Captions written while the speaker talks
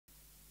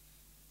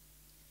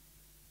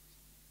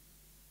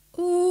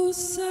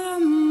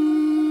Some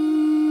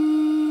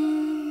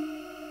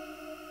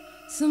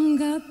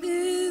got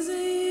this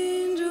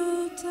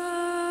angel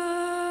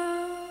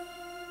touch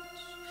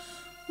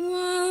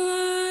while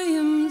I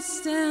am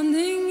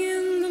standing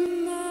in the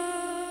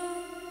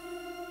mud.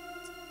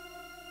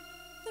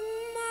 The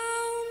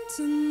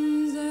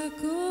mountains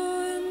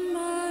echo in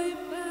my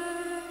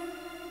back,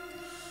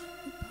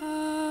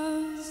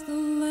 past the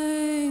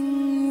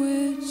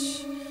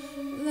language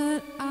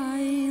that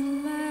I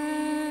lack.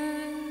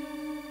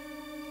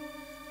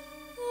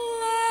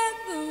 Let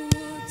the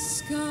woods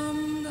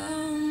come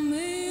down,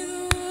 may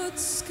the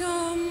woods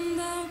come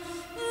down.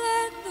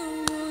 Let the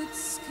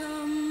woods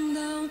come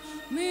down,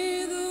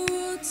 may the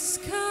woods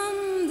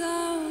come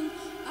down.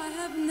 I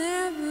have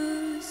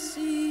never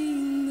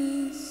seen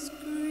this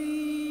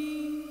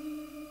green.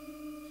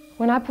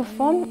 When I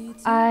perform,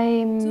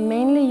 I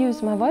mainly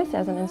use my voice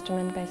as an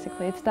instrument,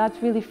 basically. It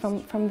starts really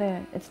from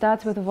there. It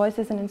starts with the voice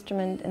as an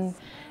instrument, and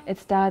it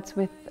starts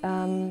with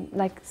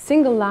like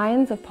single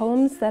lines of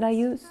poems that I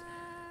use.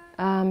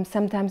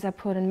 Sometimes I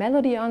put a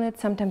melody on it,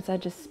 sometimes I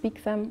just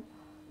speak them.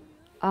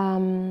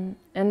 And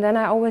then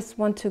I always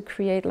want to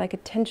create like a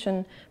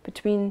tension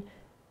between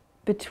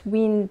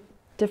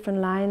different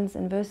lines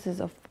and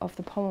verses of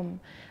the poem.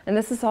 And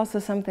this is also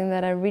something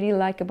that I really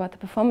like about the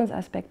performance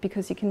aspect,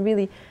 because you can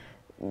really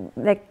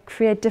like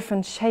create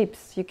different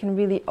shapes. You can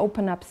really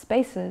open up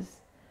spaces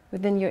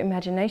within your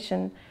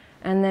imagination,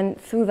 and then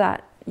through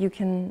that you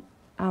can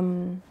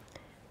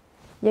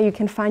you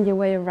can find your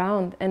way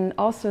around. And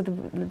also the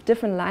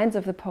different lines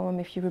of the poem,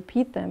 if you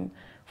repeat them.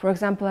 For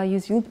example, I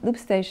use loop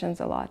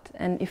stations a lot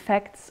and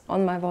effects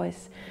on my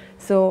voice,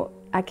 so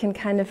I can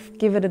kind of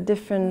give it a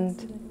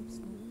different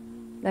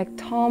like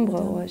timbre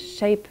or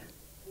shape.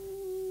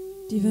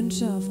 Die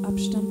Wünsche auf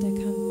Abstand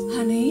erkannt.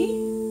 Honey?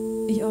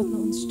 Ich ordne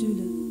uns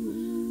Stühle.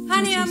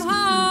 Honey, I'm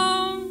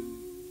home.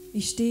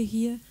 Ich stehe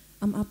hier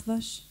am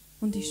Abwasch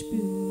und ich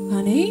spüle.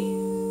 Honey?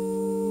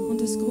 Und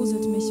es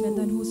gruselt mich, wenn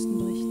dein Husten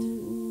bricht.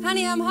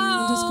 Honey, I'm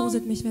home. Und es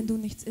gruselt mich, wenn du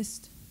nichts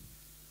isst.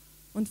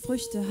 Und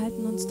Früchte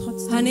halten uns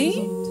trotzdem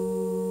gesund.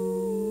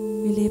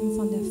 Wir leben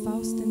von der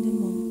Faust in den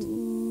Mund.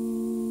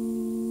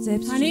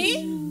 Selbstschutz,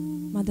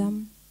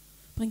 Madame,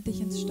 bringt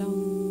dich ins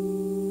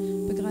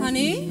Staunen. Begreif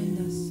mich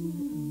anders.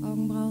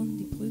 Augenbrauen,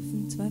 die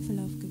prüfen Zweifel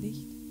auf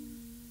Gewicht.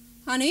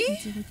 Honey? Und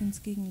zurück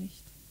ins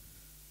Gegenlicht.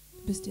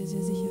 Du bist dir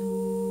sehr sicher.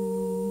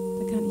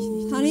 Da kann ich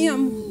nicht. Honey,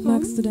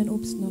 magst du dein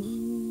Obst noch,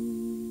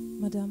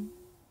 Madame?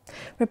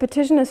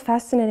 Repetition is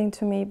fascinating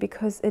to me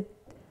because it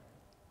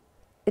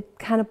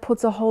kind of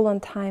puts a hold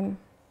on time,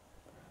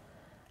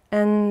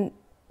 and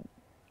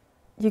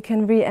you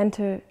can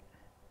re-enter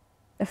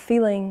a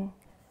feeling,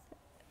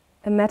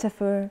 a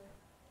metaphor,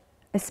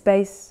 a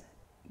space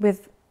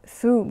with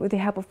the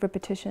help of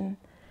repetition.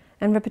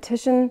 And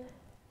repetition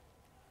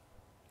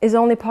is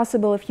only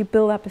possible if you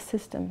build up a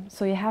system.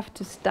 So you have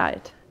to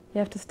start. You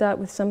have to start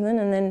with something,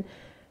 and then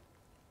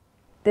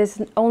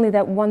there's only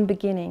that one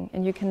beginning,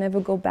 and you can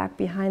never go back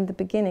behind the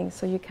beginning,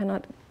 so you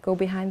cannot go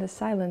behind the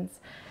silence.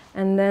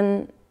 And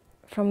then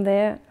from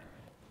there,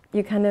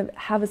 you kind of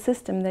have a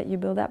system that you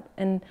build up,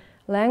 and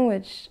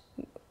language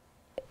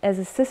as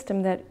a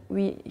system that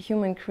we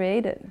human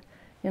created.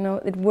 You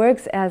know, it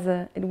works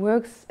a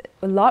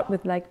lot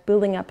with like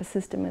building up a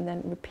system and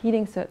then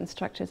repeating certain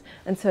structures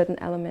and certain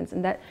elements,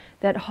 and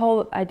that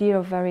whole idea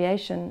of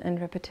variation and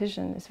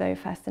repetition is very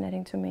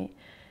fascinating to me.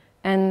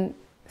 And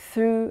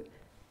through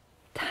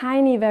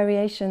tiny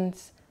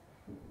variations,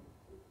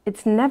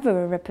 it's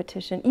never a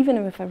repetition. Even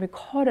if I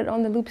record it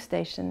on the loop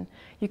station,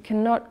 you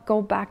cannot go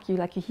back. You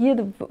hear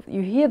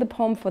the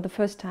poem for the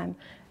first time,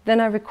 then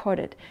I record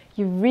it.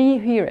 You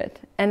rehear it,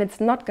 and it's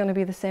not going to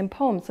be the same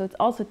poem. So it's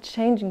also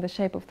changing the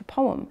shape of the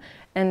poem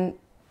and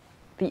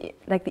the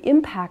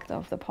impact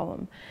of the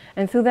poem.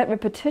 And through that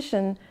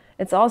repetition,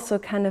 it's also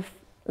kind of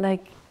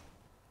like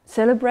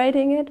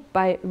celebrating it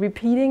by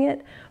repeating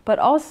it. But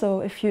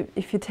also, if you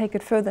take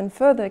it further and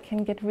further, it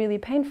can get really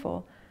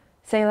painful.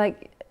 Say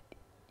like,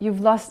 you've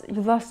lost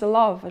a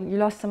love, or you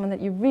lost someone that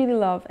you really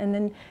love, and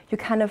then you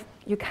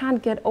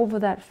can't get over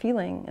that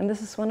feeling. And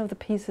this is one of the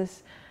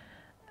pieces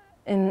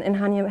in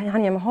Honey,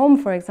 I'm Home,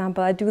 for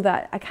example. I do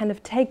that. I kind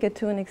of take it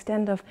to an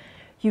extent of,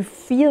 you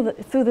feel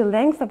through the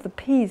length of the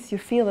piece, you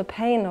feel the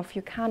pain of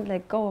you can't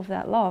let go of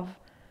that love,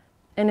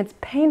 and it's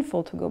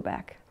painful to go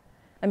back.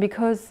 And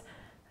because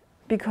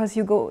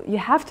you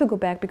have to go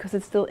back because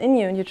it's still in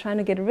you and you're trying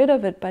to get rid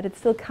of it, but it's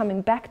still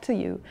coming back to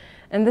you.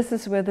 And this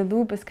is where the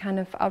loop is kind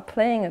of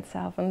outplaying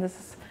itself. And this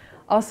is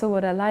also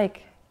what I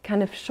like,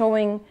 kind of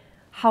showing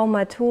how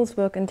my tools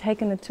work and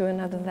taking it to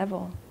another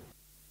level.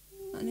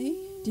 Honey?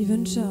 Die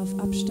Wünsche auf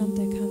Abstand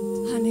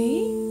erkannt.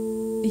 Honey?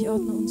 Ich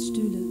ordne uns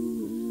Stühle.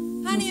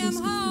 Honey, I'm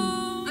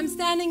home. I'm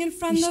standing in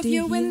front of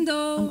your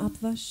window. Am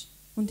Abwasch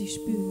und ich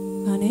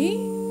spüle. Honey?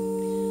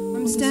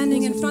 I'm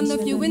standing in front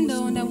of your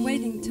window and I'm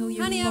waiting till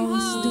you fall.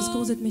 Und es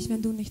gruselt mich,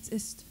 wenn du nichts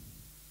isst.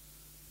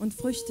 Und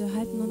Früchte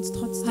halten uns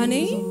trotzdem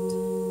gesund.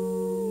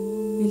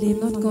 Wir leben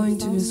not going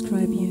to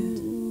describe you.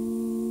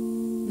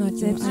 Not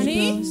your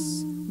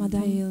eyebrows,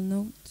 Madail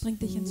Note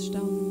bringt dich ins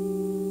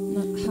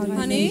Staunen.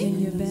 Honey?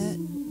 In your bed.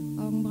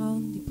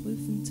 Augenbrauen, die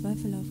prüfen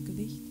Zweifel auf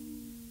Gewicht.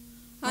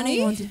 Honey?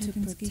 I wanted to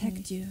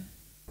protect you.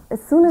 As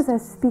soon as I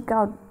speak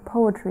out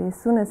poetry,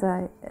 as soon as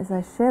I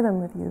share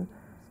them with you,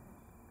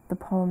 the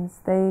poems,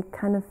 they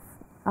kind of,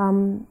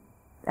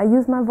 I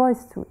use my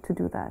voice to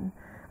do that.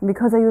 And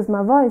because I use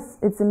my voice,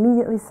 it's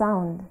immediately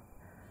sound.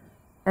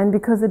 And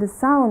because it is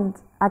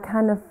sound, I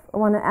kind of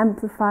want to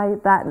amplify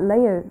that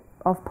layer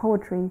of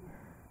poetry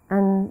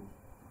and,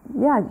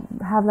 yeah,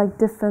 have like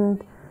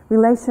different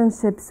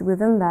relationships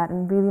within that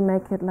and really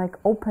make it like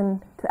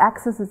open to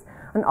access it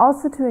and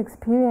also to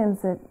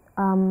experience it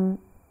in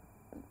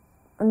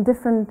a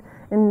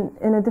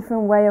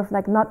different way of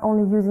like not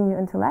only using your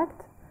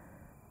intellect,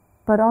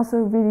 but also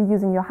really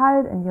using your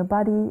heart and your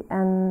body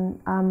and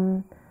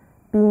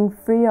being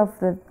free of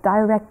the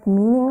direct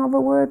meaning of a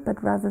word,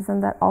 but rather than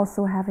that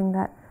also having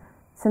that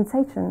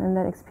sensation and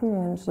that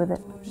experience with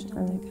it.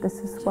 And this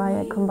is why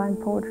I combine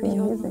poetry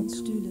and music.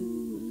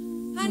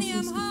 Honey,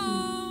 I'm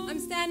home. I'm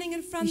standing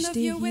in front of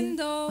your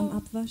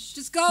window.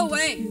 Just go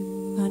away.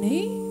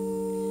 Honey?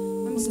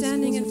 I'm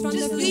standing in front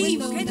of your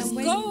window. Okay, just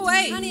go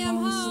away. Honey, I'm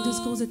home.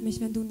 Das gruselt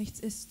mich, wenn du nichts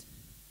isst.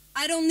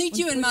 I don't need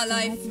you in my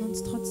life.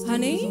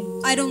 Honey?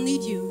 I don't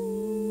need you.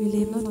 Wir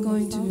leben not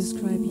going to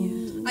describe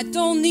you. I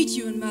don't need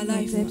you in my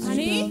life.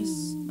 Honey?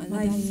 My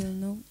life.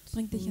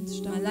 Bringt dich ins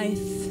Staunen. My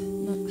life.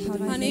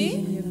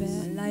 Honey?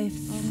 My life.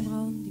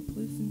 Augenbrauen, die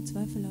prüfen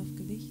Zweifel auf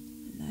Gewicht.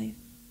 My life.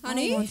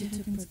 Honey? I wanted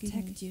to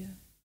protect you.